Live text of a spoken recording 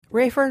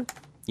Rafer,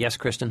 Yes,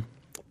 Kristen.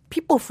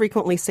 people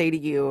frequently say to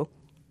you,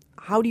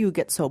 how do you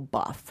get so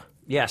buff?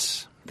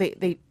 Yes,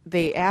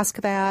 They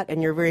ask that,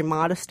 and you're very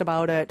modest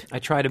about it. I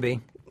try to be.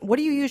 What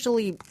do you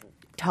usually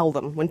tell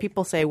them when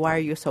people say, why are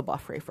you so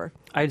buff, Rafer?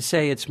 I'd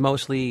say it's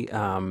mostly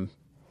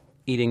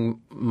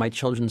eating my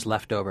children's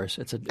leftovers.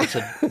 It's a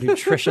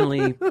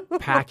nutritionally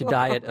packed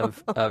diet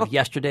of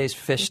yesterday's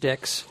fish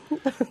sticks,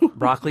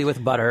 broccoli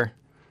with butter,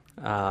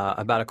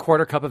 about a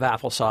quarter cup of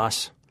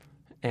applesauce,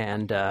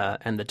 and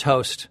the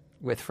toast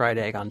with fried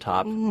egg on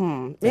top.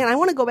 Man, I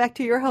want to go back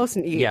to your house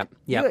and eat. Yeah.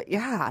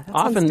 Yeah, that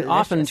sounds delicious.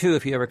 Often, too,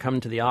 if you ever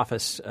come to the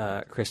office,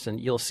 Kristen,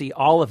 you'll see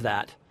all of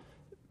that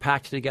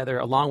packed together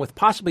along with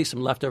possibly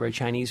some leftover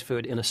Chinese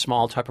food in a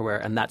small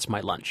Tupperware, and that's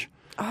my lunch.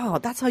 Oh,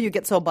 that's how you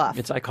get so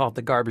buff. I call it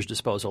the garbage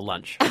disposal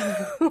lunch.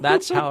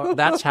 That's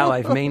how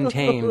I've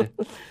maintained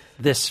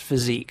this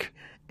physique.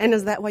 And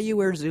is that why you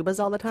wear Zubas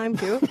all the time,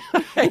 too?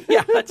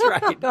 Yeah, that's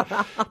right.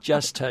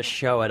 Just to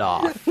show it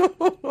off.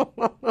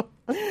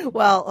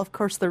 Well, of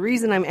course, the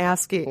reason I'm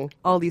asking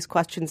all these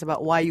questions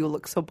about why you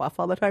look so buff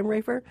all the time,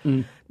 Rafer,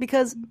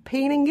 because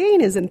Pain and Gain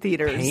is in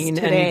theaters Pain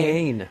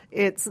today. and Gain.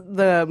 It's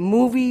the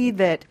movie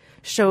that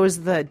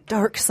shows the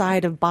dark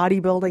side of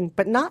bodybuilding,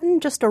 but not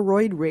in just a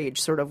roid rage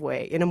sort of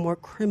way, in a more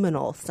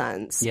criminal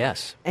sense.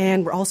 Yes.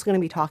 And we're also going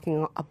to be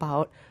talking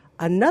about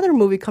another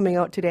movie coming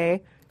out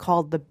today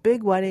called The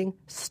Big Wedding,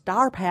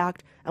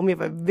 star-packed, and we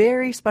have a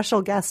very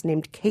special guest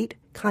named Cate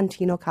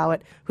Contino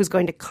Cowit who's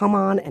going to come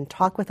on and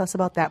talk with us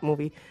about that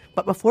movie.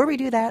 But before we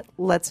do that,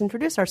 let's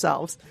introduce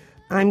ourselves.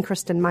 I'm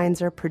Kristen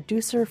Meinzer,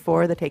 producer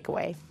for The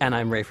Takeaway. And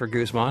I'm Rafer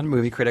Guzman,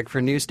 movie critic for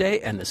Newsday,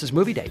 and this is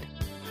Movie Date.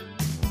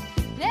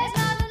 There's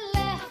nothing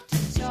left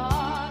to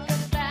talk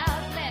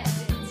about.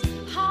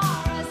 Let's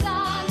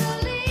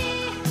horizontally.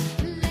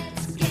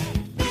 Let's get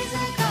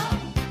physical.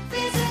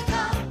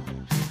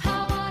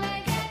 I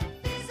wanna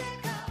get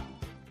physical.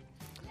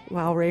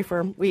 Well,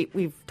 Rafer,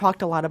 we've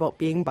talked a lot about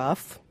being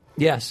buff.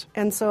 Yes.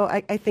 And so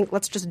I think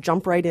let's just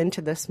jump right into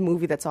this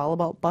movie that's all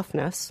about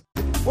buffness.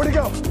 Where'd he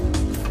go?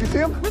 You see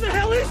him? Where the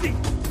hell is he?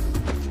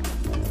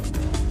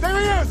 There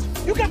he is!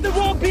 You got the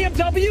wrong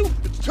BMW?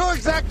 It's two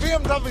exact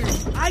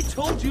BMWs. I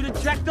told you to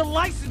check the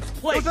license It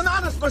plate. was an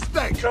honest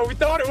mistake. So we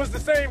thought it was the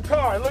same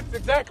car. It looked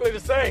exactly the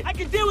same. I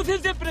can deal with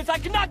his impotence. I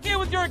cannot deal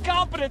with your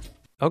incompetence.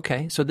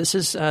 Okay, so this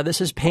is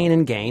Pain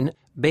and Gain,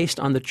 based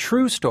on the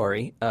true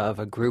story of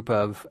a group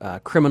of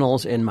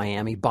criminals in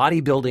Miami,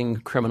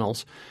 bodybuilding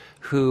criminals,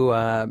 who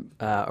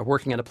are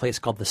working at a place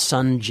called the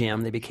Sun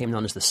Gym. They became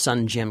known as the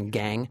Sun Gym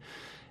Gang.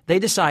 They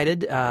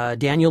decided,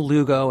 Daniel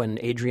Lugo and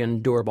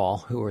Adrian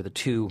Durball, who are the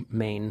two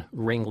main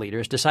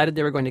ringleaders, decided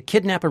they were going to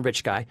kidnap a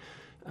rich guy,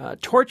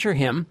 torture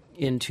him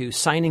into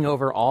signing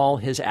over all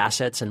his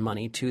assets and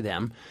money to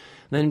them,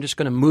 then just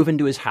going to move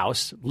into his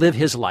house, live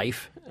his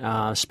life,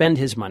 spend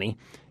his money,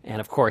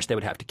 and of course they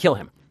would have to kill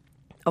him.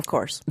 Of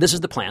course. This is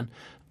the plan.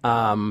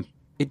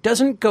 It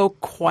doesn't go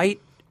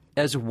quite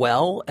as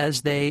well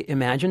as they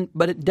imagined,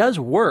 but it does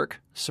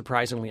work,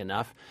 surprisingly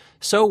enough.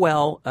 So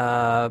well,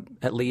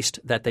 at least,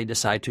 that they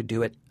decide to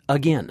do it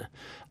again.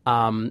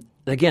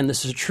 Again,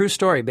 this is a true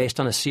story based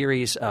on a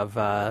series of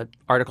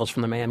articles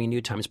from the Miami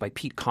New Times by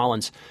Pete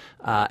Collins,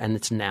 and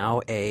it's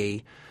now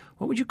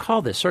what would you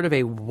call this? Sort of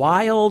a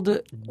wild,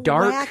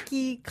 dark,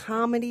 wacky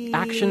comedy.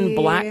 Action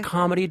black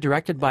comedy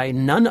directed by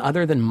none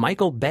other than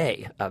Michael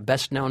Bay,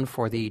 best known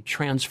for the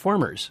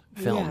Transformers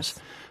films.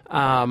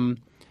 Yes.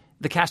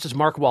 The cast is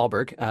Mark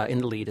Wahlberg in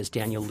the lead as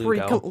Daniel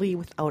Lugo. Frequently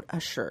without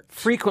a shirt.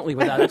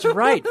 That's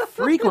right.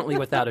 Frequently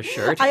without a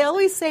shirt. I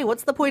always say,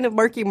 what's the point of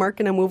Marky Mark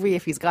in a movie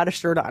if he's got a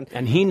shirt on?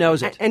 And he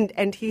knows it.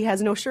 And he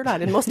has no shirt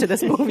on in most of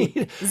this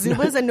movie.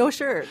 Zubas and no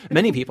shirt.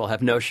 Many people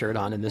have no shirt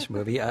on in this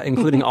movie,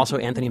 including also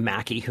Anthony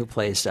Mackie, who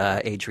plays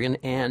Adrian,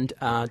 and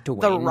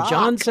Dwayne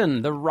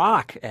Johnson, The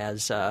Rock,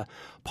 as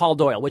Paul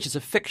Doyle, which is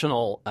a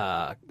fictional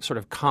sort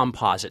of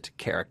composite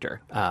character,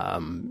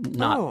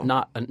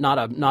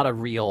 not a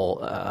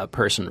real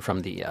person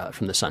from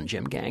the Sun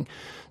Gym Gang.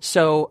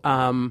 So,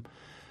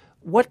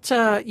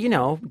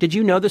 did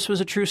you know this was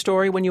a true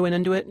story when you went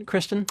into it,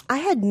 Kristen? I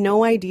had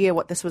no idea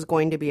what this was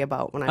going to be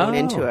about when I went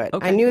into it.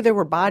 Okay. I knew there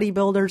were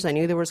bodybuilders. I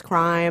knew there was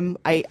crime.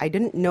 I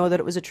didn't know that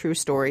it was a true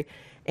story.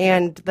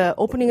 And the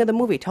opening of the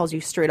movie tells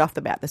you straight off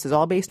the bat, this is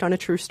all based on a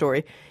true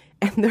story.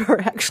 And there are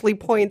actually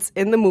points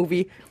in the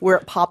movie where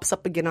it pops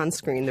up again on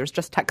screen. There's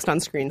just text on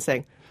screen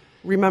saying,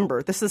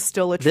 remember, this is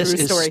still a true story.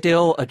 This is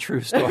still a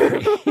true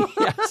story.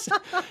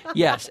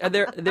 Yes. And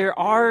there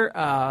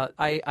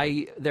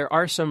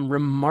are some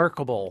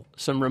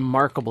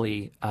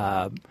remarkably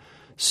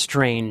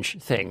strange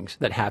things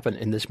that happen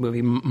in this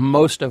movie,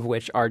 most of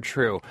which are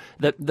true.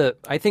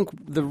 I think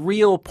the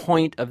real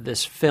point of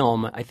this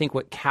film, I think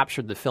what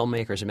captured the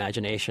filmmaker's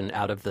imagination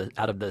out of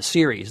the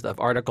series of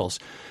articles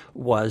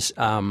was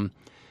how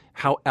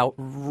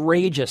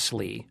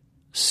outrageously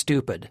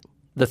stupid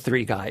the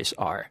three guys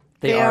are.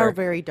 They are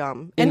very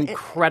dumb.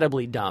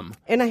 Incredibly dumb.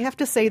 And I have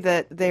to say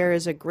that there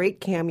is a great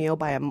cameo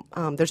by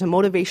there's a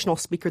motivational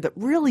speaker that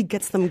really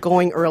gets them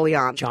going early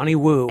on. Johnny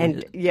Woo.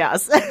 And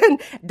yes,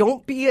 and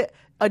don't be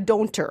a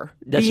don'ter.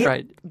 That's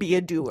right. Be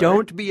a doer.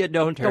 Don't be a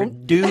don'ter.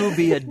 Do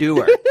be a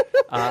doer.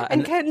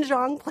 And Ken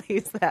Jeong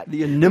plays that.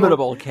 The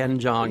inimitable Ken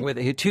Jeong with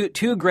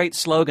two great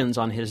slogans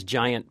on his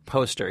giant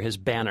poster, his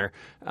banner.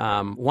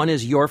 One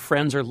is "Your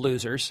friends are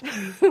losers,"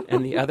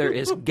 and the other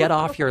is "Get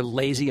off your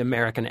lazy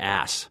American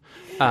ass."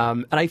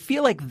 And I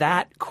feel like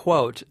that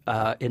quote,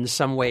 in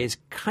some ways,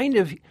 kind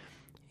of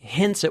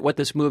hints at what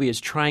this movie is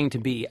trying to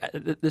be.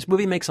 This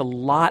movie makes a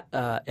lot,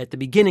 at the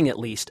beginning at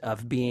least,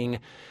 of being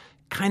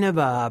kind of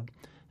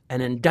an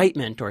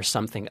indictment or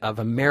something of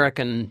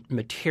American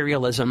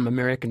materialism,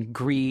 American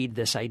greed,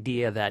 this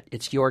idea that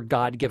it's your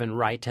God-given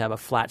right to have a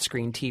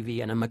flat-screen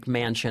TV and a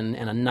McMansion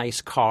and a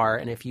nice car,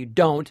 and if you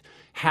don't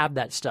have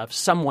that stuff,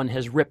 someone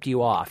has ripped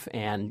you off.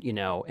 And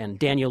and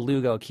Daniel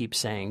Lugo keeps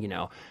saying,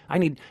 I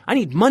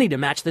need money to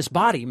match this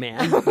body,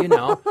 man.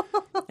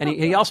 And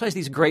he also has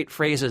these great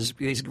phrases,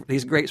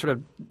 these great sort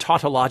of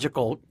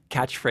tautological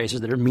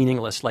catchphrases that are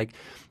meaningless, like,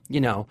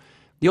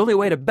 the only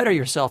way to better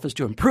yourself is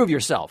to improve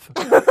yourself.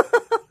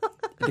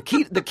 The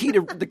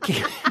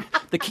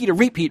key to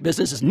repeat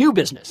business is new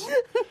business.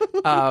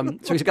 So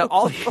he's got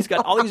all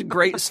these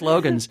great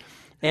slogans,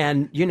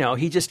 and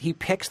he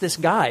picks this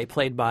guy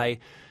played by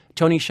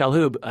Tony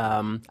Shalhoub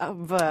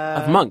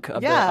of Monk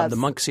of the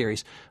Monk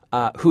series,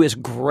 who is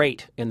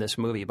great in this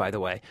movie. By the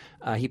way,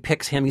 he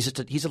picks him.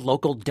 He's a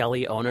local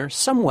deli owner,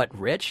 somewhat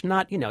rich.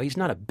 He's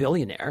not a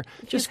billionaire.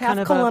 He's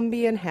half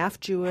Colombian, half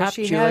Jewish.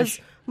 He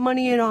has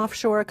money in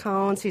offshore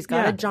accounts. He's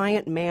got a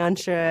giant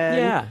mansion.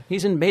 Yeah,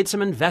 he's made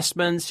some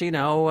investments.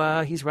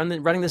 He's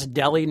running this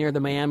deli near the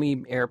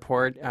Miami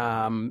airport.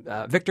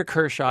 Victor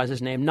Kershaw is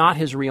his name, not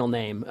his real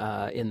name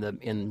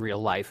in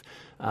real life.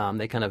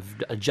 They kind of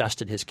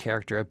adjusted his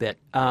character a bit.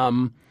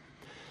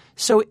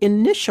 So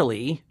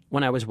initially,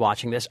 when I was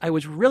watching this, I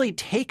was really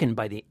taken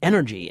by the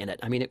energy in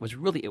it. I mean, it was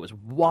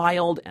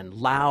wild and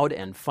loud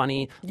and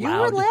funny. You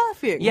were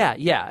laughing. Yeah,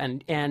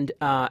 and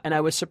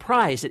I was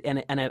surprised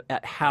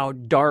at how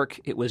dark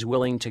it was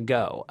willing to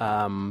go.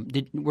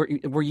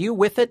 Were you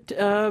with it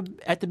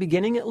at the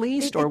beginning at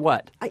least, or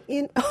what?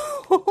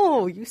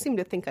 You seem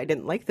to think I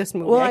didn't like this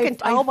movie. Well, I can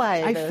tell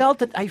by I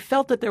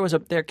felt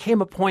that there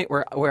came a point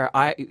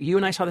where you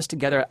and I saw this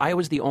together. I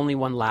was the only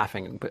one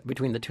laughing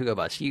between the two of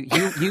us. You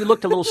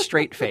looked a little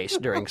straight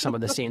faced during some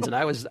of the scenes, and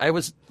I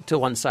was to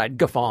one side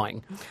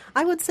guffawing.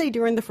 I would say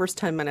during the first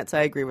 10 minutes,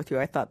 I agree with you.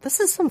 I thought, this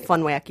is some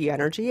fun, wacky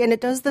energy, and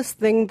it does this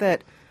thing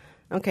that,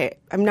 okay,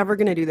 I'm never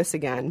going to do this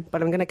again,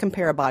 but I'm going to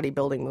compare a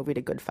bodybuilding movie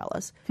to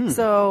Goodfellas.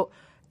 So,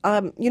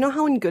 you know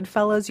how in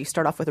Goodfellas you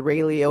start off with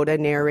Ray Liotta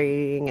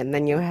narrating, and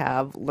then you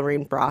have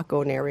Lorraine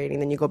Bracco narrating,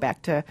 then you go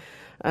back to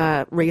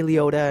Ray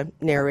Liotta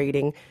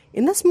narrating.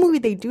 In this movie,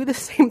 they do the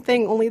same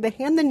thing, only they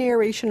hand the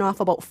narration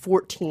off about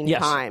 14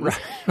 times.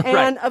 Right.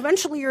 And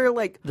eventually you're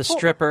like... The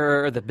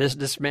stripper, the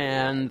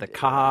businessman, the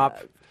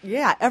cop.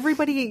 Yeah,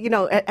 everybody,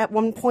 at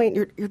one point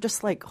you're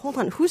just like, hold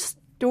on, whose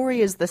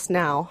story is this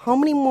now? How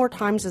many more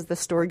times is this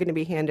story going to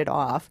be handed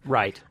off?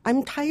 Right.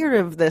 I'm tired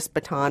of this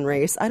baton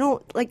race. I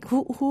don't, like,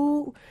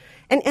 who...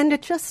 And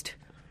it just...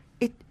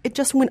 It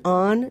just went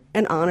on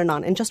and on and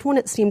on. And just when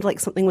it seemed like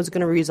something was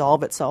going to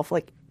resolve itself,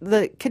 like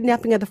the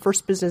kidnapping of the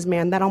first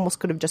businessman, that almost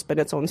could have just been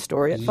its own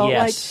story, it felt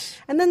like.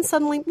 And then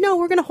suddenly, no,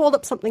 we're going to hold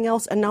up something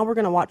else, and now we're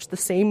going to watch the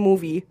same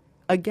movie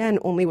again,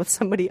 only with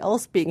somebody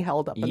else being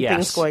held up and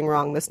things going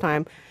wrong this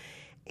time.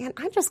 And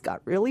I just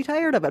got really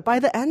tired of it. By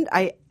the end,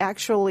 I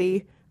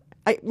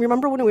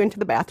remember when we went to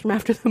the bathroom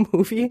after the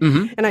movie,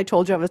 and I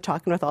told you I was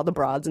talking with all the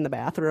broads in the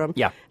bathroom.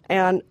 Yeah.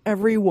 And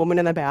every woman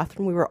in the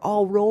bathroom, we were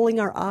all rolling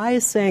our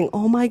eyes saying,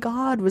 oh my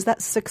God, was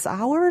that 6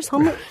 hours? How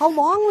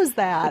long was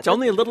that? It's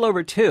only a little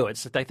over 2. I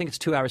think it's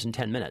 2 hours and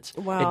 10 minutes.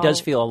 Wow. It does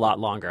feel a lot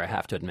longer, I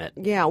have to admit.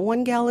 Yeah,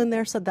 one gal in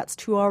there said, that's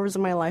 2 hours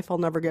of my life I'll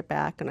never get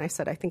back. And I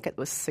said, I think it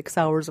was 6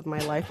 hours of my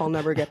life I'll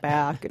never get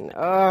back. And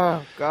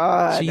oh,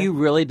 God. So you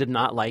really did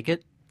not like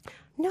it?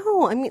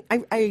 No, I mean,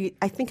 I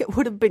think it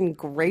would have been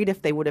great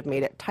if they would have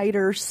made it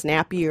tighter,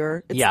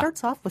 snappier. It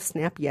starts off with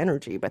snappy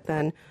energy, but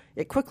then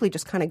it quickly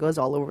just kind of goes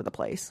all over the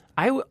place.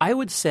 I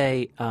would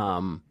say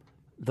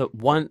the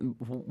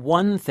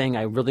one thing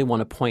I really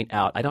want to point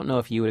out, I don't know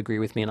if you would agree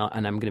with me, and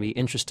I'm going to be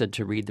interested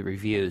to read the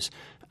reviews.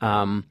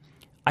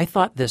 I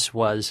thought this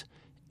was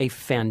a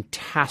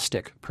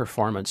fantastic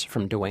performance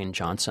from Dwayne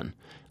Johnson.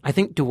 I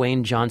think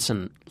Dwayne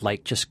Johnson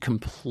just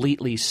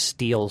completely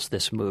steals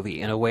this movie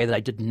in a way that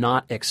I did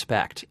not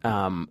expect.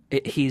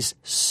 He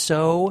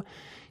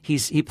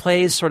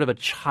plays sort of a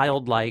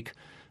childlike,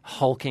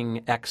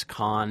 hulking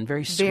ex-con,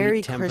 very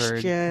sweet-tempered,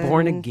 Christian,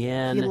 born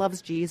again. He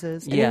loves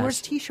Jesus. And Yes. he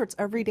wears T-shirts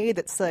every day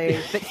that say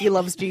that he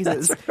loves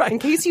Jesus. That's right. In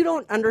case you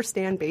don't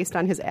understand based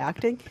on his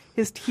acting,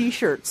 his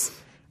T-shirts.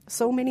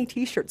 So many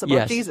T-shirts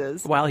about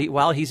Jesus. While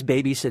he's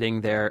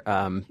babysitting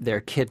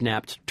their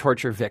kidnapped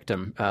torture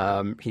victim,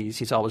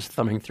 he's always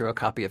thumbing through a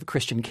copy of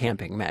Christian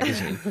Camping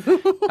magazine.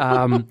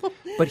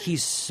 But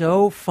he's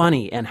so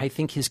funny, and I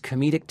think his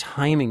comedic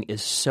timing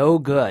is so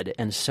good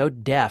and so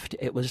deft.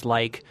 It was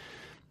like,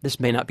 this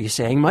may not be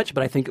saying much,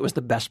 but I think it was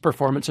the best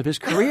performance of his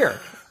career.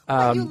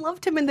 You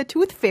loved him in The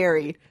Tooth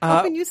Fairy.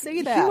 How can you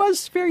say that? He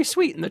was very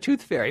sweet in The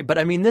Tooth Fairy, but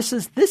I mean, this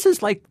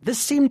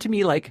seemed to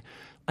me like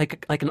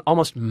an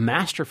almost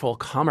masterful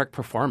comic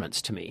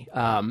performance to me.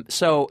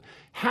 So,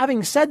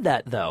 having said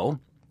that, though,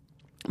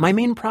 my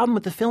main problem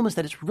with the film is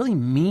that it's really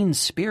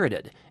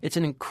mean-spirited. It's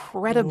an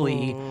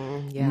incredibly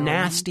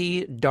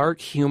nasty,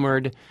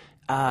 dark-humored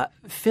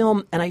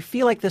film, and I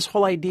feel like this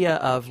whole idea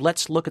of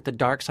let's look at the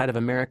dark side of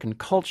American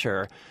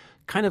culture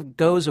kind of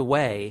goes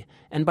away,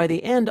 and by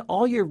the end,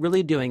 all you're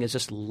really doing is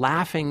just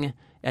laughing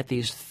at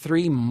these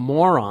three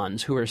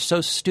morons who are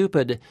so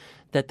stupid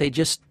that they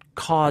just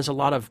cause a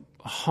lot of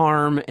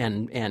harm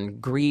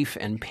and grief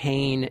and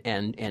pain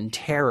and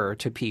terror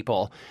to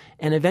people,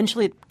 and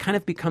eventually it kind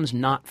of becomes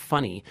not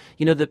funny.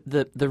 You know,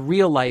 the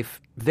real life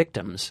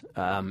victims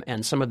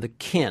and some of the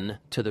kin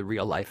to the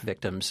real life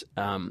victims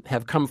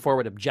have come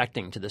forward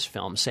objecting to this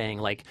film, saying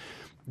like,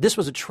 this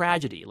was a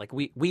tragedy. Like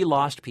we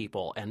lost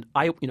people, and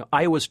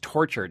I was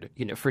tortured,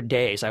 for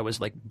days. I was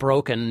like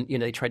broken.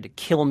 They tried to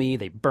kill me.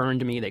 They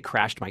burned me. They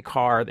crashed my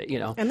car.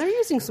 And they're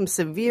using some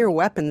severe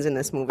weapons in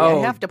this movie. I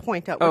have to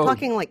point out, we're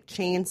talking like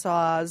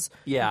chainsaws,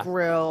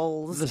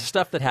 grills. The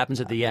stuff that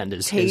happens at the end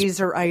is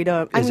taser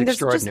item. I mean,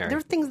 extraordinary. There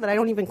are things that I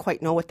don't even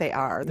quite know what they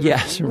are. There's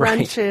yes, right.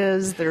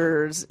 wrenches.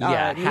 There's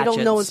needle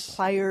nose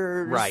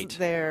pliers. Right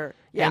There.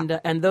 Yeah.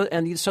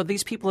 And so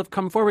these people have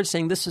come forward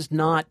saying this is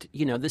not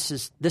this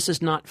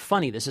is not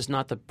funny. This is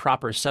not the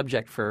proper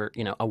subject for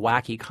a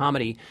wacky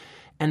comedy.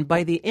 And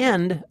by the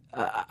end,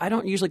 I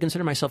don't usually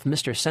consider myself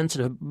Mr.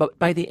 Sensitive, but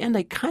by the end,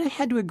 I kind of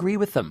had to agree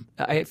with them.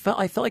 I felt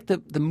like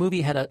the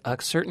movie had a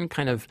certain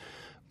kind of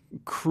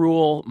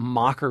cruel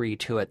mockery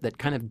to it that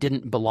kind of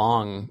didn't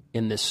belong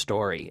in this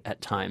story at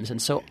times.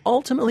 And so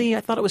ultimately, I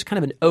thought it was kind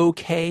of an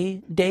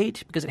okay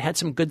date because it had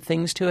some good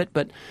things to it.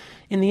 But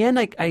in the end,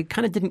 I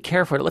kind of didn't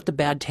care for it. It left a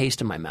bad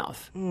taste in my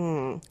mouth.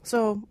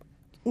 So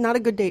not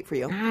a good date for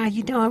you.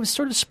 I was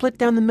sort of split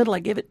down the middle. I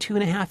gave it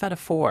 2.5 out of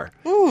 4.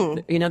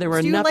 There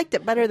were So you liked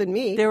it better than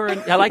me.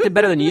 I liked it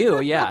better than you.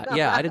 Yeah.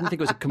 I didn't think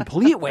it was a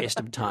complete waste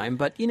of time,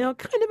 but kind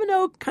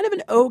of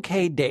an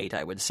okay date,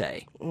 I would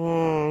say.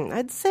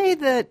 I'd say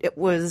that it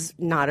was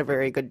not a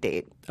very good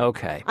date.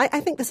 Okay. I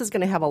think this is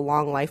going to have a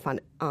long life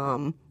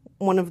on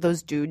one of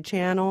those dude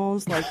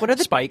channels. Like, what are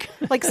the Spike?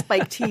 Like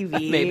Spike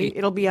TV. Maybe.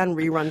 It'll be on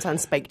reruns on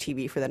Spike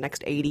TV for the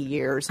next 80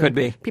 years. Could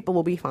be. People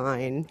will be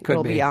fine.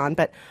 Could be on.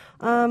 But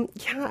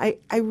I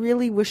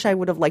really wish I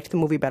would have liked the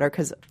movie better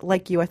because,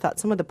 like you, I thought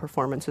some of the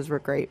performances were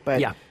great.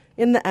 But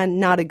in the end,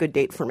 not a good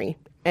date for me.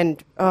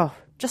 And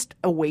just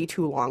a way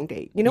too long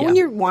date. When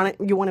you want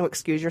to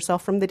excuse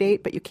yourself from the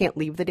date, but you can't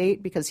leave the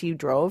date because he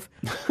drove.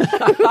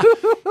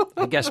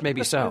 I guess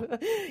maybe so.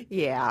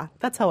 Yeah,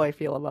 that's how I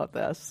feel about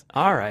this.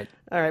 All right,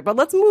 but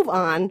let's move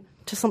on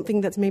to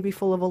something that's maybe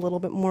full of a little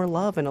bit more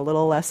love and a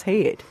little less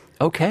hate.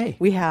 Okay.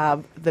 We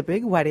have The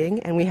Big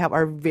Wedding, and we have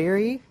our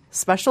very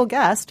special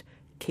guest,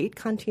 Cate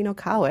Contino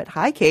Cowit.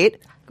 Hi, Cate.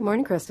 Good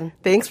morning, Kristen.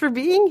 Thanks for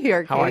being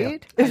here, Cate. How are you?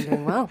 I'm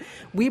doing well.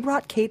 We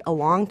brought Cate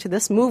along to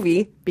this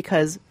movie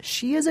because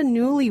she is a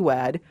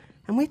newlywed,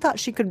 and we thought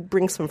she could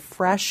bring some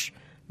fresh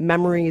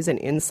memories and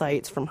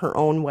insights from her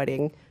own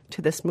wedding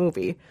to this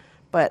movie.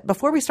 But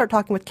before we start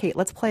talking with Cate,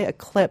 let's play a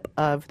clip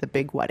of The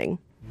Big Wedding.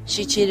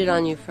 She cheated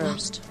on you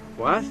first.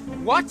 What?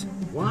 What?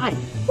 Why?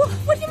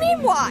 What do you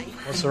mean, why?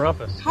 What's the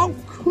rumpus? How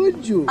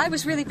could you? I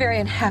was really very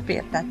unhappy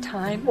at that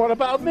time. What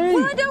about me?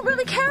 Well, I don't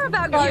really care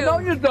about I you. know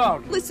you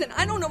don't. Listen,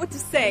 I don't know what to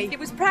say. It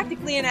was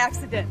practically an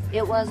accident.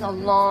 It was a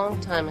long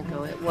time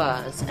ago, it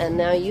was. And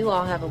now you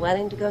all have a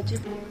wedding to go to?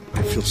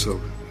 I feel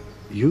so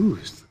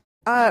used.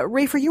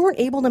 Rafer, you weren't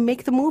able to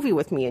make the movie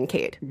with me and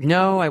Cate.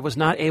 No, I was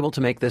not able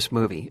to make this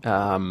movie.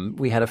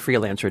 We had a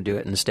freelancer do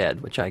it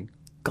instead, which I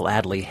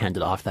gladly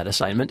handed off that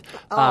assignment.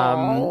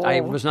 I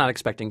was not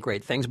expecting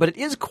great things, but it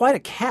is quite a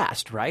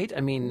cast, right?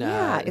 I mean,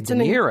 it's De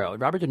Niro,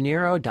 Robert De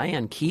Niro,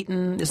 Diane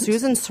Keaton,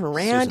 Susan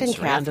Sarandon,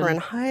 Katherine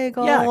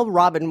Heigl, Yeah.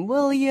 Robin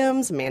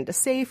Williams, Amanda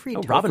Seyfried,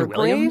 Topher Robin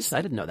Williams? Grace.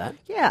 I didn't know that.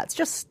 Yeah, it's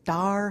just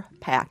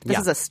star-packed. This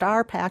Yeah. is a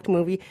star-packed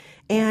movie,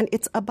 and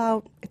it's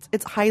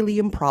highly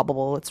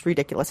improbable. It's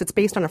ridiculous. It's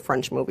based on a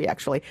French movie,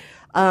 actually.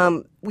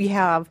 We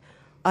have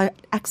an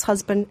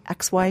ex-husband,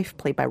 ex-wife,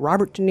 played by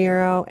Robert De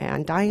Niro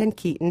and Diane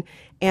Keaton,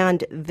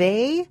 and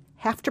they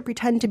have to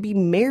pretend to be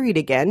married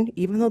again,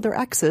 even though they're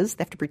exes.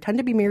 They have to pretend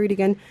to be married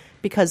again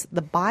because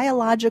the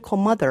biological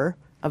mother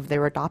of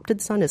their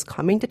adopted son is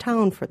coming to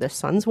town for their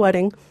son's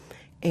wedding,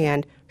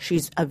 and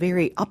she's a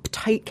very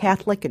uptight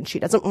Catholic, and she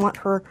doesn't want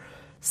her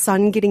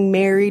son getting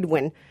married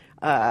when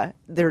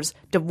there's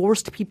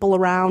divorced people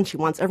around. She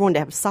wants everyone to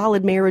have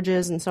solid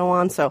marriages and so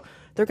on. So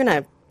they're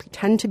going to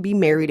pretend to be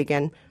married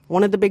again.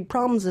 One of the big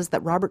problems is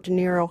that Robert De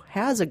Niro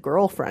has a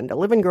girlfriend, a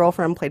living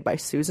girlfriend played by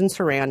Susan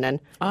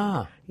Sarandon.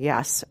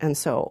 Yes. And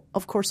so,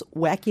 of course,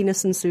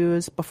 wackiness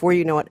ensues. Before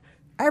you know it,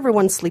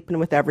 everyone's sleeping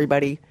with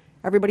everybody.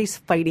 Everybody's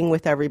fighting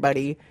with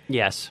everybody.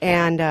 Yes.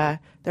 And there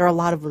are a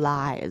lot of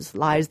lies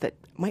that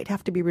might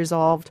have to be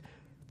resolved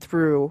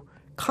through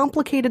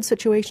complicated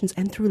situations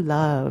and through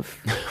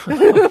love.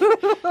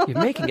 You're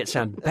making it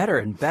sound better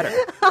and better.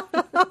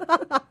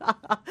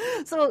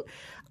 So,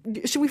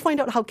 should we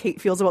find out how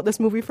Cate feels about this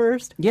movie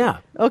first? Yeah.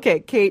 Okay,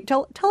 Cate,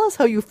 tell us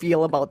how you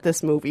feel about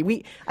this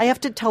movie. I have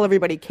to tell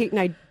everybody, Cate and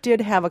I did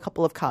have a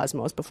couple of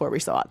Cosmos before we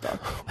saw it, though.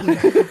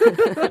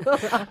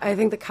 I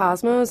think the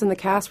Cosmos and the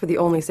cast were the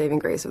only saving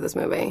grace of this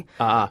movie.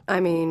 I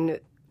mean,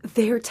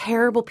 they're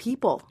terrible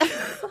people.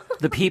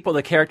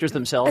 The characters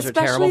themselves are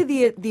terrible.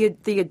 Especially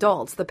the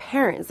adults, the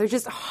parents. They're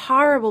just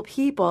horrible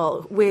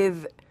people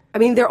with... I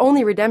mean, their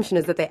only redemption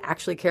is that they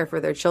actually care for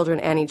their children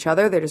and each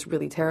other. They're just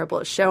really terrible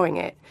at showing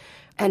it.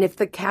 And if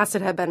the cast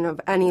had been of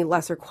any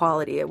lesser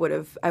quality, I would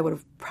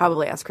have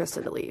probably asked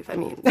Kristen to leave. I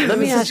mean,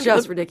 it's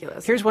just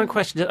ridiculous. Here's one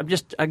question. I'm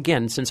just,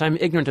 again, since I'm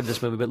ignorant of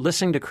this movie, but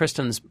listening to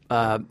Kristen's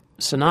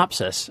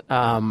synopsis,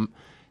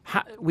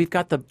 we've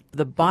got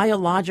the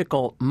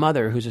biological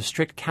mother who's a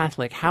strict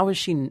Catholic.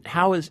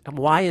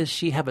 Why does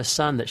she have a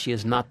son that she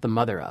is not the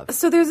mother of?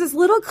 So there's this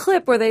little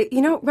clip where they,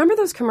 remember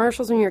those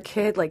commercials when you're a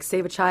kid, like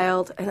Save a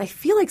Child? And I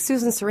feel like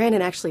Susan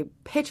Sarandon actually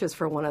pitches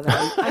for one of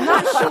them. I'm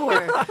not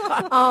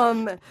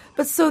sure.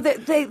 But so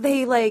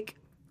they like,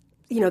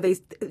 they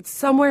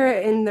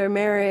somewhere in their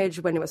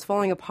marriage when it was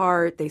falling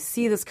apart, they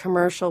see this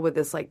commercial with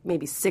this like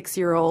maybe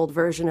 6-year-old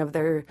version of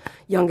their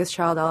youngest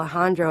child,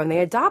 Alejandro, and they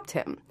adopt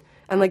him.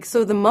 And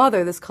so the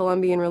mother, this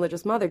Colombian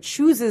religious mother,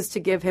 chooses to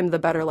give him the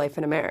better life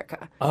in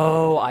America.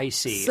 Oh, I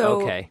see.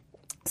 Okay.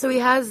 So they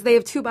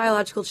have 2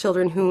 biological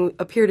children who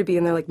appear to be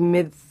in their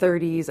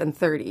mid-30s and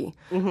 30.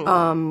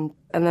 Mm-hmm.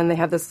 And then they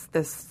have this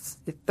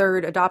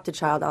third adopted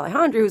child,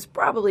 Alejandro, who's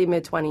probably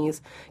mid-20s,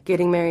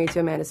 getting married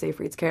to Amanda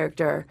Seyfried's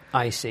character.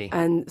 I see.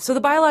 And so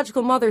the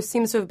biological mother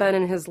seems to have been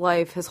in his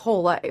life his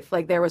whole life.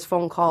 Like there was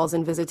phone calls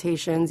and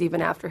visitations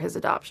even after his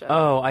adoption.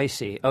 Oh, I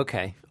see.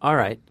 Okay. All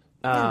right.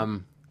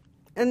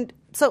 And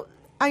so,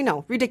 I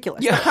know,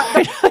 ridiculous. Yeah.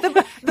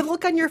 The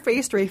look on your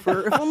face,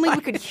 Rafer, if only we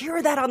could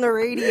hear that on the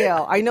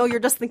radio. I know you're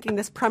just thinking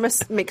this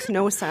premise makes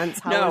no sense.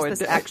 How is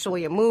this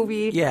actually a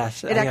movie?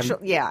 Yes.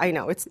 Yeah, I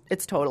know.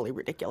 It's totally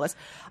ridiculous.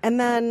 And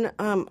then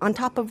on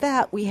top of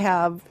that, we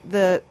have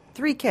the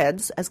 3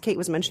 kids. As Cate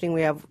was mentioning,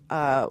 we have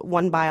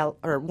one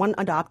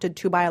adopted,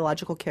 2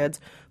 biological kids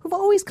who've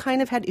always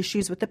kind of had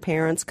issues with the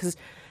parents because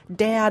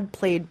Dad,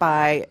 played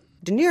by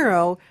De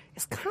Niro,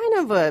 is kind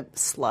of a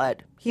slut.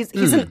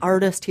 He's an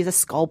artist. He's a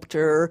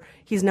sculptor.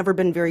 He's never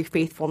been very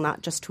faithful,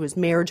 not just to his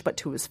marriage, but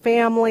to his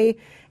family.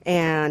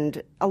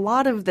 And a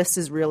lot of this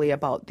is really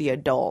about the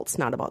adults,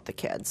 not about the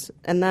kids.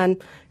 And then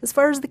as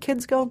far as the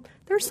kids go,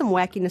 there's some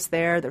wackiness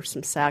there. There's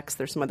some sex.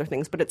 There's some other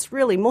things. But it's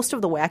really most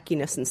of the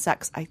wackiness and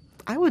sex,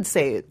 I would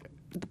say,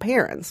 the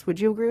parents. Would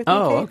you agree with me, Cate?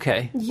 Oh,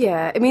 okay.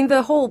 Yeah. I mean,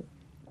 the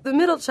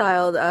middle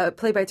child,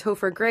 played by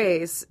Topher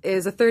Grace,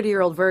 is a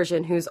 30-year-old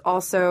version who's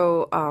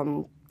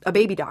also... a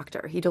baby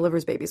doctor. He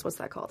delivers babies. What's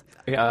that called?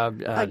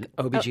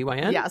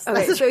 OBGYN? Yes.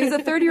 Okay, so he's a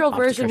 30-year-old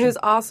version who's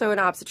also an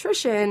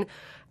obstetrician.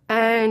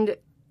 And,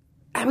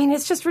 I mean,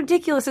 it's just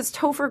ridiculous. It's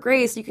Topher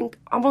Grace. You can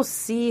almost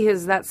see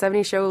that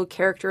 70s show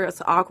character,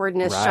 his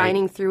awkwardness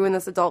shining through in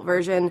this adult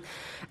version.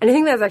 And I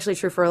think that's actually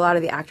true for a lot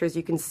of the actors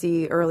you can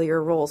see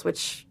earlier roles,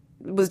 which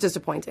was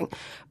disappointing.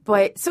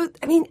 But, so,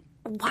 I mean...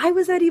 why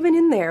was that even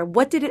in there?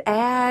 What did it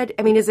add?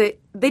 I mean, is it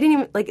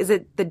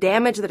the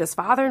damage that his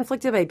father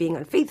inflicted by being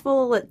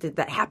unfaithful? Did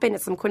that happen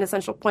at some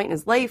quintessential point in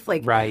his life?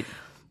 Right.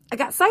 I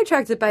got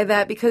sidetracked by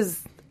that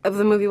because of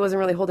the movie wasn't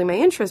really holding my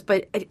interest,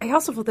 but I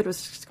also felt that it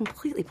was just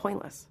completely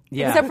pointless.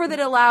 Yeah. Except for that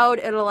it allowed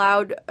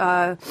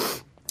the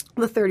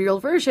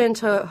 30-year-old version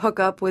to hook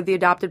up with the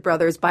adopted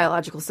brother's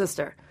biological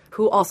sister,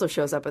 who also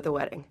shows up at the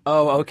wedding.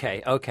 Oh,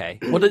 okay.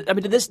 Well,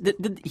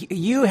 did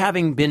you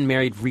having been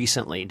married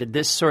recently, did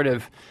this sort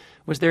of...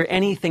 was there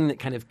anything that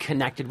kind of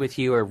connected with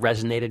you or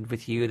resonated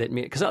with you that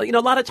because a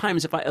lot of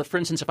times for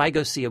instance if I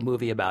go see a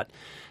movie about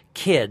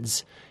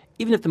kids,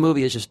 even if the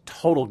movie is just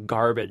total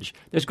garbage,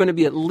 there's going to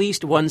be at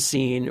least one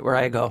scene where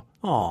I go,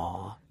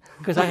 "Aw,"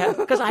 because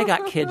I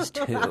got kids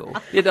too.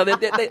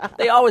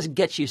 They always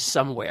get you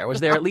somewhere. Was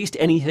there at least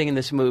anything in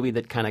this movie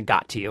that kind of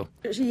got to you?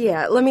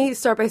 Yeah, let me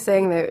start by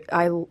saying that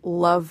I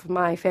love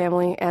my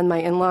family and my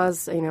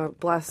in-laws.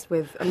 Blessed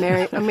with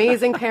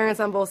amazing parents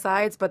on both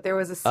sides. But there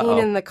was a scene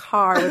in the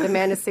car with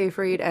Amanda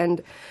Seyfried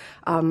and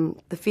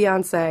the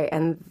fiance,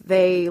 and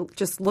they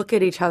just look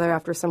at each other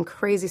after some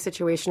crazy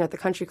situation at the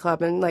country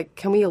club and like,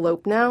 "Can we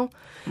elope now?"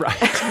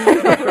 Right.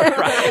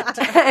 Right.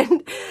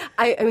 And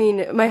I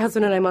mean, my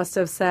husband and I must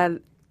have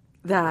said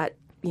that,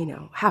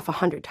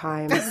 100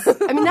 times.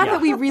 I mean, not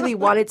that we really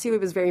wanted to. It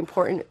was very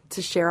important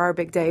to share our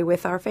big day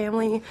with our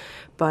family,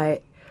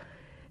 but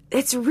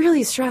it's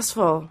really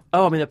stressful.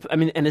 Oh, I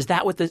mean, and is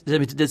that what does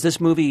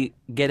this movie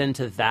get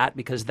into that?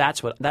 Because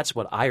that's what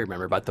I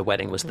remember about the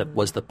wedding was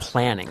the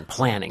planning.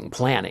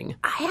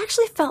 I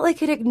actually felt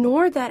like it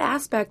ignored that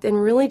aspect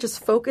and really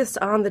just focused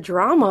on the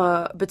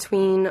drama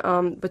between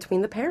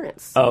the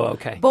parents. Oh,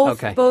 okay.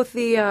 Both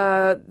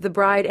the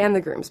bride and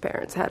the groom's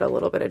parents had a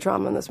little bit of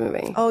drama in this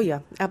movie. Oh yeah,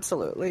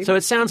 absolutely. So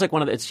it sounds like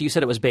you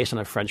said it was based on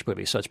a French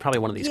movie, so it's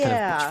probably one of these kind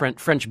of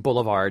French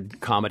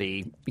boulevard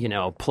comedy,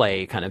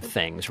 play kind of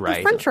things, right?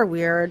 The French are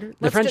weird.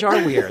 The French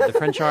are weird. The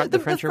French are The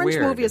French French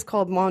movie is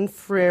called Mon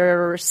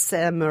Frère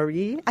c'est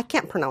Marie. I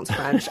can't pronounce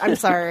French. I'm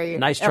sorry.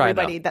 Nice try,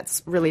 everybody. though.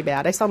 That's really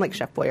bad. I sound like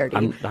Chef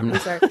Boyardee. I'm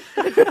sorry.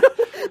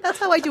 That's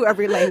how I do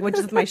every language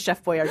with my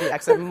Chef Boyardee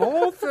accent.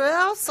 Mon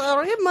frère,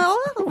 sorry,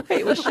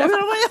 Wait, was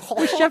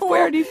Chef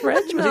Boyardee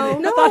French? No,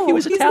 I thought he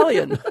was he's-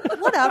 Italian.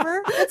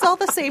 Whatever. It's all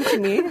the same to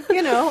me,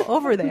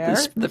 over there.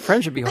 The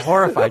French would be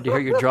horrified to hear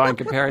you drawing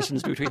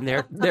comparisons between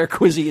their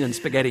cuisine and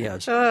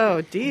SpaghettiOs.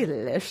 Oh,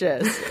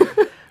 delicious.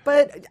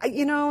 But,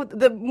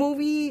 the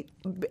movie,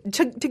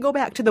 to go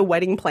back to the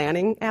wedding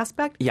planning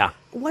aspect. Yeah.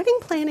 Wedding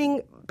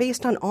planning,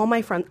 based on all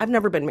my friends, I've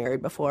never been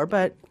married before,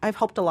 but I've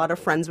helped a lot of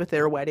friends with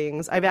their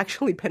weddings. I've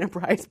actually been a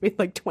bridesmaid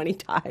like 20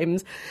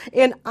 times.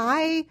 And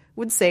I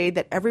would say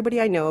that everybody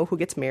I know who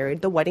gets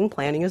married, the wedding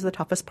planning is the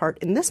toughest part.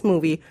 In this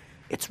movie,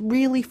 it's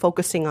really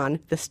focusing on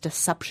this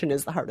deception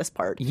is the hardest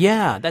part.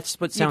 Yeah, that's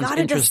what sounds You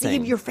gotta interesting.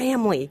 deceive your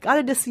family.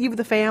 Gotta deceive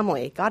the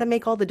family. Gotta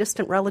make all the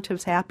distant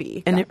relatives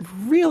happy. And it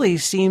really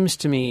seems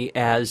to me,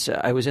 as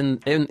I was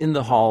in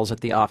the halls at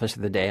the office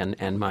of the day,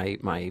 and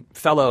my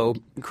fellow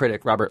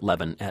critic, Robert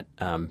Levin at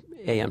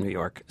AM New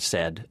York,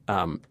 said,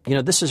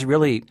 this is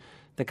really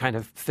the kind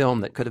of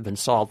film that could have been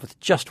solved with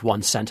just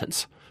one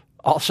sentence.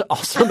 All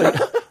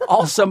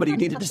somebody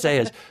needed to say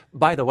is,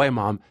 by the way,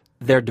 Mom,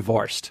 they're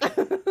divorced.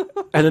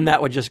 And then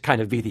that would just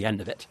kind of be the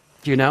end of it.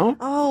 Do you know?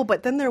 Oh,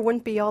 but then there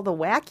wouldn't be all the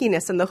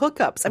wackiness and the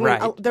hookups. I mean,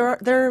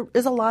 Right. there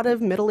is a lot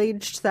of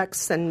middle-aged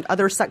sex and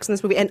other sex in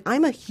this movie. And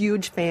I'm a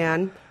huge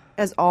fan,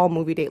 as all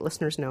Movie Date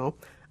listeners know,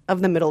 of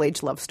the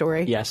middle-aged love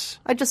story. Yes.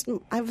 I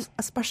have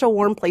a special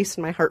warm place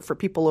in my heart for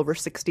people over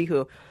 60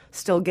 who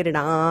still get it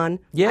on.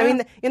 Yeah. I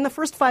mean, in the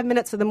first 5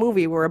 minutes of the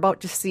movie, we're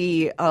about to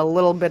see a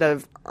little bit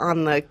of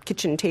on the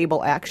kitchen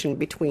table action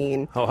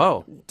between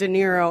Ho-ho. De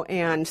Niro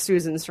and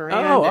Susan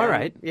Sarandon. Oh, all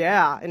right.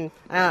 Yeah, and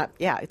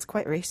it's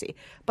quite racy.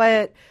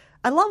 But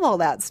I love all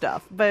that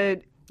stuff.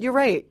 But you're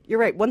right.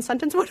 One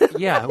sentence would have.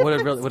 Yeah, would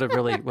have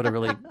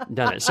really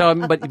done it. So,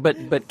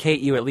 but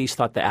Kate, you at least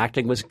thought the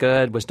acting was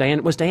good. Was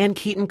Diane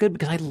Keaton good?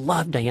 Because I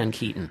love Diane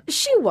Keaton.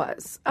 She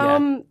was.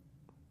 Yeah.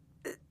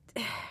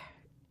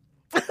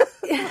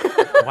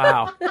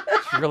 Wow,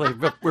 really,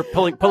 we're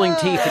pulling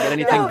teeth to get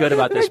anything good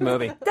about this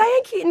movie.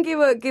 Diane Keaton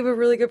gave a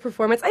really good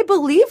performance. I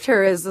believed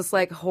her as this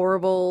like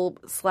horrible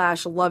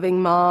 /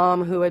 loving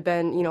mom who had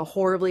been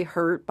horribly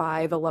hurt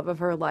by the love of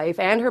her life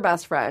and her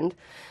best friend.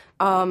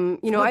 My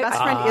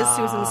best friend is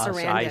Susan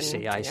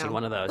Sarandon. I see.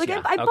 One of those. Like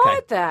yeah. I Okay.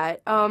 bought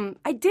that.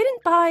 I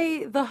didn't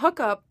buy the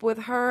hookup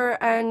with her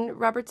and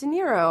Robert De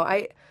Niro.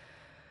 I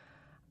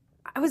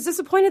was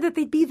disappointed that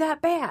they'd be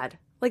that bad.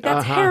 Like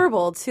that's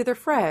terrible to their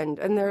friend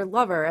and their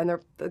lover and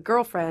their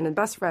girlfriend and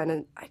best friend,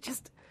 and I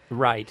just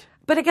Right.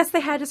 But I guess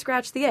they had to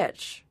scratch the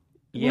itch.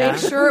 Yeah.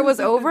 Make sure it was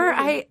over.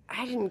 I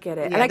didn't get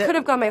it. And I could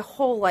have gone my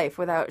whole life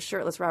without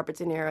shirtless Robert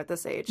De Niro at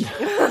this age. Well,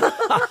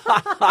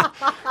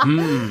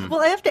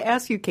 I have to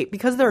ask you, Kate,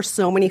 because there are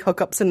so many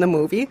hookups in the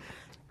movie,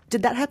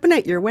 did that happen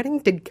at your wedding?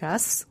 Did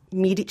guests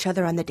meet each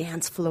other on the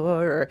dance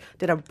floor? Or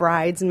did a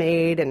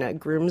bridesmaid and a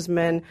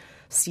groomsman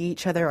see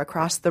each other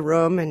across the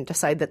room and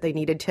decide that they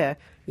needed to,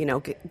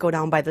 go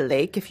down by the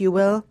lake, if you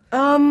will?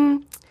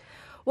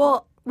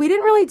 Well, we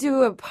didn't really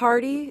do a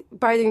party,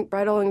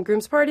 bridal and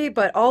groom's party,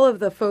 but all of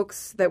the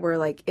folks that were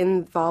like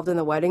involved in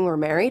the wedding were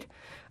married.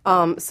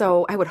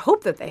 So I would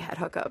hope that they had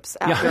hookups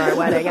after our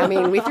wedding. I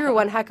mean, we threw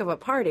one heck of a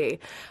party.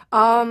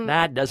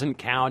 That doesn't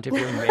count if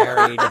you're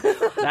married.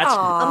 That's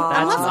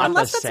not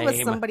Unless the that's same.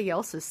 with somebody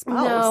else's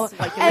spouse,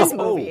 like in this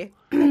movie.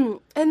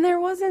 And there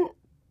wasn't.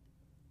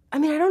 I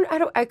mean,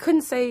 I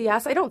couldn't say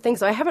yes. I don't think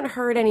so. I haven't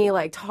heard any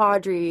like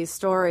tawdry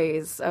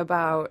stories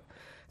about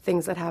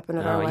things that happened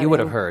at our wedding. You would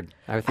have heard.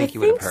 I think you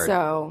would have heard.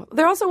 So.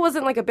 There also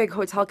wasn't like a big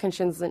hotel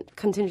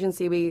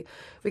contingency. We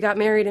got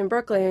married in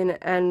Brooklyn,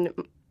 and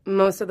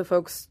most of the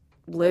folks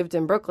lived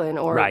in Brooklyn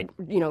or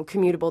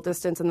commutable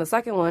distance. And the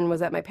second one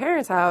was at my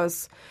parents'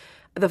 house.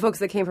 The folks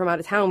that came from out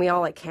of town, we all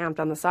like camped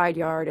on the side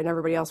yard, and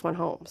everybody else went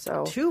home.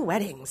 So 2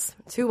 weddings.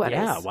 2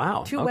 weddings. Yeah,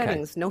 wow. 2 Okay.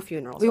 weddings, no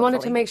funerals. We wanted to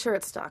hopefully. make sure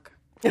it stuck.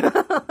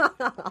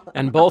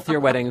 And both your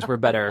weddings were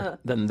better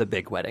than the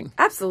big wedding.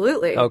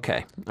 Absolutely.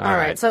 Okay. All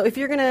right. So if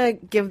you're going to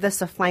give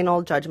this a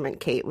final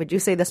judgment, Kate, would you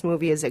say this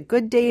movie is a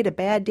good date, a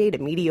bad date, a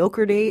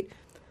mediocre date?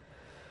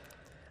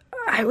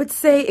 I would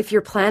say if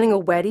you're planning a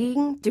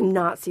wedding, do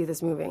not see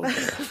this movie.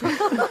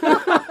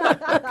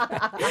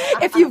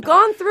 If you've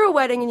gone through a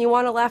wedding and you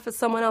want to laugh at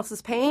someone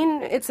else's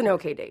pain, it's an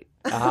okay date.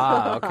 Okay.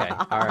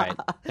 All right.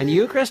 And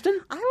you, Kristen?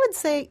 I would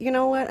say, you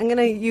know what? I'm going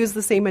to use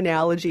the same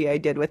analogy I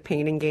did with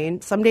Pain and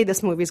Gain. Someday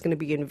this movie is going to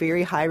be in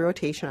very high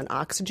rotation on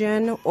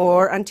Oxygen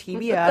or on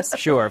TBS.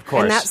 Sure, of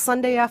course. And that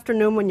Sunday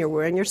afternoon when you're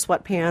wearing your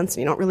sweatpants and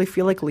you don't really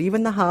feel like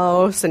leaving the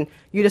house and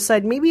you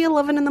decide maybe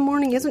 11 in the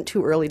morning isn't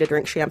too early to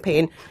drink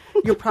champagne,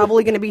 you're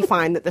probably going to be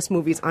fine that this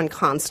movie's on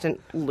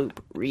constant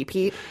loop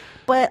repeat.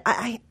 But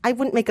I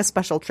wouldn't make a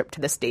special trip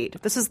to this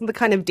date. This is the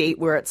kind of date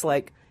where it's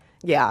like,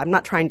 yeah, I'm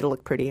not trying to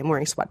look pretty. I'm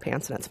wearing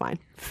sweatpants and it's fine.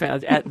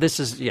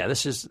 This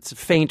is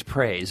faint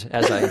praise,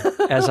 as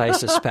I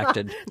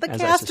suspected. The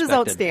cast is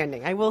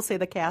outstanding. I will say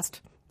the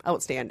cast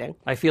outstanding.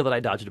 I feel that I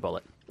dodged a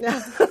bullet. I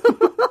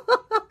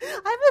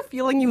have a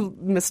feeling you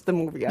missed the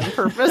movie on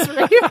purpose,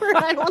 Rafer.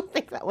 I don't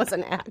think that was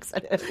an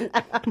accident.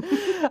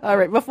 All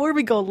right, before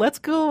we go, let's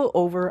go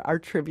over our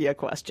trivia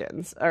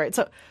questions. All right,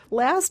 so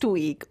last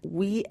week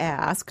we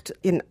asked,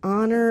 in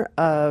honor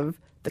of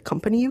The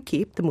Company You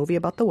Keep, the movie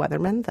about the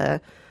weathermen,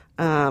 the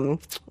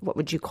what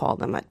would you call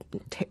them? A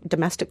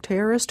domestic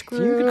terrorist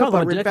group? You could call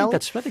them. I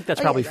think that's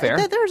probably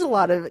fair. There's a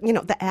lot of,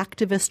 the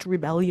activist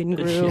rebellion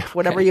group,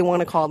 whatever you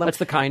want to call them. That's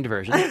the kind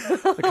version.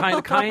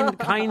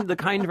 The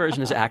kind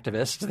version is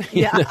activist.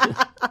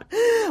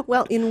 Yeah.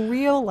 Well, in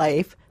real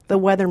life, the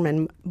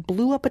weathermen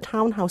blew up a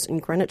townhouse in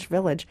Greenwich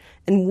Village,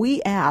 and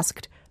we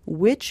asked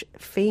which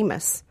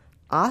famous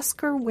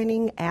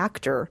Oscar-winning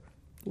actor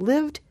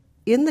lived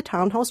in the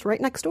townhouse right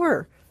next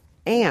door.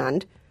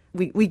 And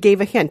we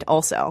gave a hint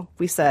also.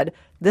 We said,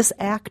 this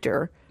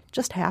actor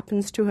just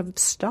happens to have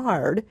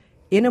starred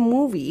in a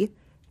movie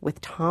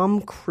with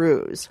Tom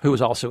Cruise. Who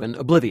was also in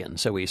Oblivion,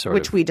 so we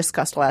Which we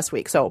discussed last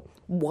week. So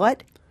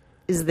what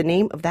is the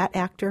name of that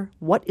actor?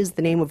 What is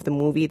the name of the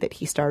movie that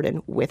he starred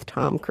in with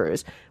Tom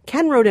Cruise?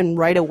 Ken wrote in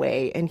right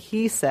away, and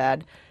he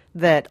said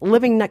that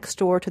living next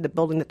door to the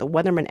building that the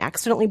weathermen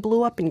accidentally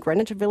blew up in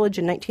Greenwich Village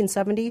in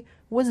 1970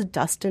 was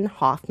Dustin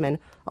Hoffman,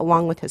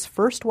 along with his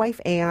first wife,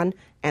 Anne,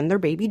 and their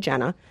baby,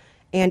 Jenna.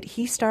 And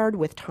he starred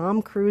with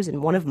Tom Cruise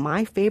in one of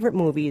my favorite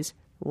movies,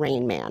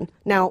 Rain Man.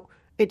 Now,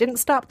 it didn't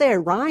stop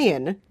there.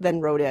 Ryan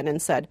then wrote in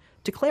and said,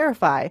 to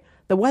clarify,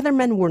 the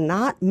weathermen were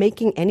not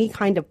making any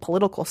kind of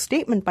political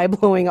statement by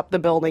blowing up the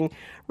building.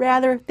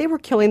 Rather, they were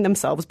killing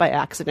themselves by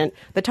accident.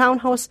 The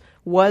townhouse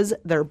was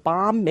their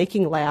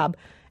bomb-making lab,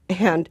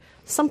 and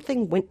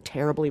something went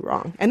terribly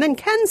wrong. And then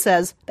Ken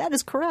says that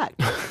is correct,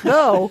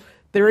 though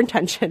their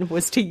intention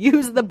was to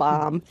use the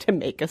bomb to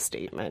make a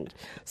statement.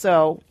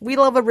 So we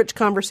love a rich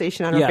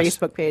conversation on our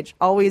Facebook page.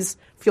 Always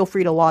feel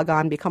free to log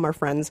on, become our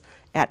friends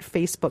at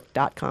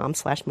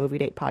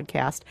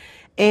facebook.com/moviedatepodcast.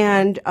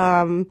 And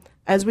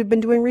as we've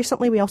been doing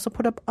recently, we also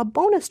put up a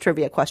bonus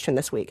trivia question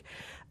this week.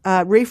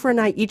 Rafer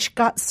and I each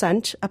got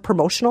sent a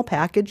promotional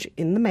package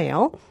in the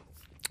mail.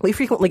 We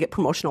frequently get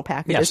promotional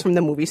packages from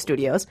the movie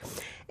studios.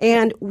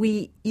 And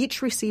we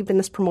each received in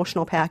this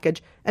promotional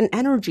package an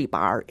energy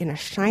bar in a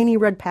shiny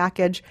red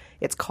package.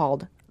 It's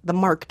called the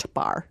Marked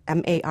Bar,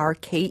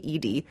 Marked.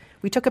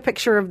 We took a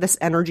picture of this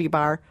energy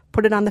bar,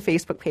 put it on the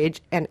Facebook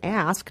page, and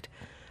asked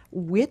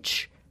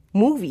which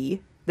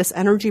movie this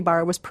energy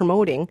bar was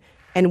promoting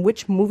and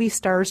which movie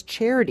star's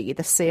charity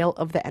the sale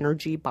of the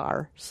energy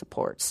bar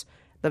supports.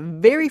 The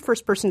very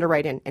first person to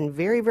write in, and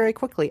very, very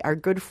quickly, our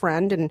good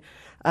friend and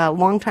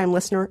longtime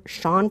listener,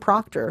 Sean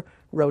Proctor,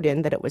 wrote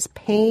in that it was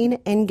Pain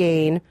and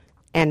Gain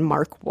and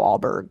Mark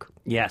Wahlberg.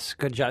 Yes,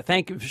 good job.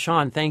 Thank you,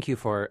 Sean. Thank you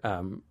for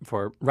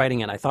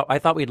writing in. I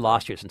thought we'd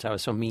lost you since I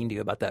was so mean to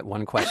you about that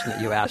one question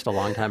that you asked a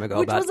long time ago.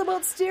 Which was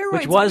about steroids.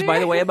 Which was, by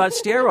the way, about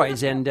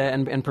steroids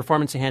and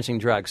performance-enhancing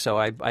drugs. So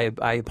I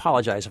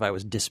apologize if I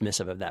was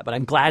dismissive of that. But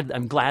I'm glad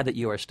that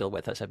you are still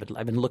with us. I've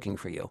been looking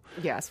for you.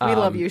 Yes, we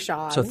love you,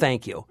 Sean. So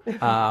thank you.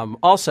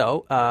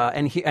 Also,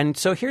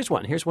 so here's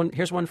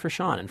one for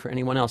Sean and for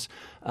anyone else.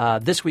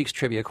 This week's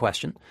trivia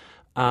question,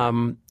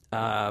 in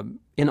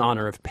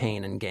honor of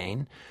Pain and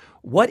Gain.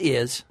 What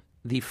is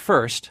the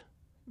first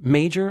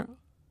major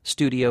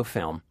studio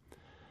film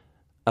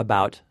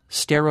about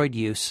steroid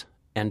use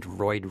and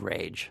roid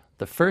rage?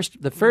 The first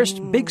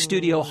big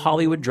studio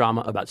Hollywood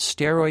drama about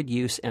steroid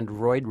use and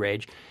roid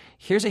rage.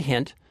 Here's a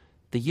hint.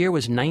 The year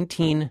was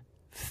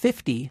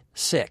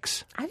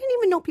 1956. I didn't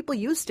even know people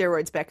used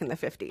steroids back in the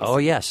 50s. Oh,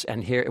 yes.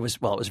 And here it was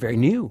very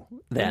new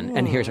then.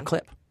 And here's a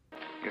clip.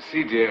 You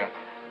see, dear,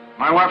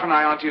 my wife and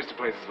I aren't used to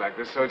places like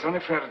this, so it's only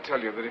fair to tell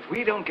you that if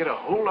we don't get a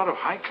whole lot of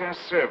high-class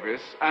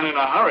service, and in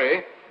a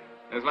hurry,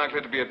 there's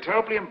likely to be a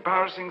terribly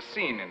embarrassing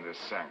scene in this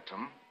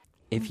sanctum.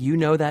 If you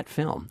know that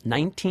film,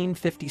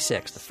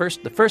 1956,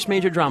 the first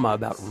major drama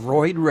about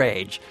roid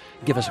rage,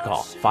 give us a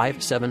call,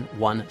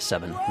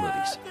 5717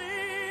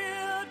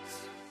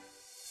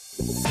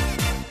 Movies.